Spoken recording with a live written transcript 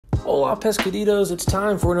Hola pescaditos, it's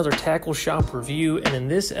time for another tackle shop review, and in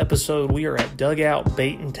this episode we are at Dugout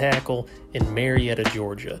Bait and Tackle in Marietta,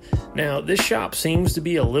 Georgia. Now this shop seems to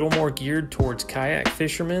be a little more geared towards kayak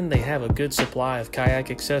fishermen. They have a good supply of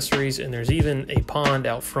kayak accessories, and there's even a pond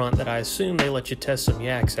out front that I assume they let you test some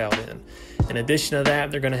yaks out in. In addition to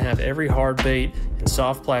that, they're going to have every hard bait and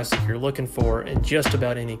soft plastic you're looking for in just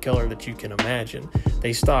about any color that you can imagine.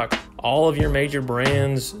 They stock all of your major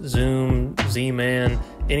brands, Zoom, Z-Man,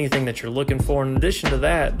 anything that you're looking for. In addition to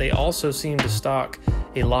that, they also seem to stock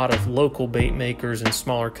a lot of local bait makers and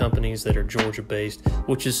smaller companies that are Georgia based,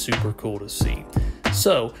 which is super cool to see.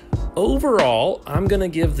 So overall, I'm going to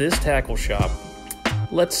give this tackle shop,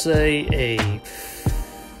 let's say a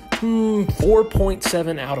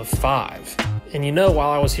 4.7 out of 5. And you know,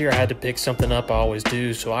 while I was here, I had to pick something up. I always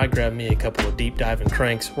do, so I grabbed me a couple of deep diving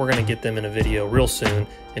cranks. We're going to get them in a video real soon.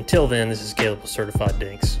 Until then, this is Caleb with Certified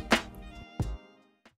Dinks.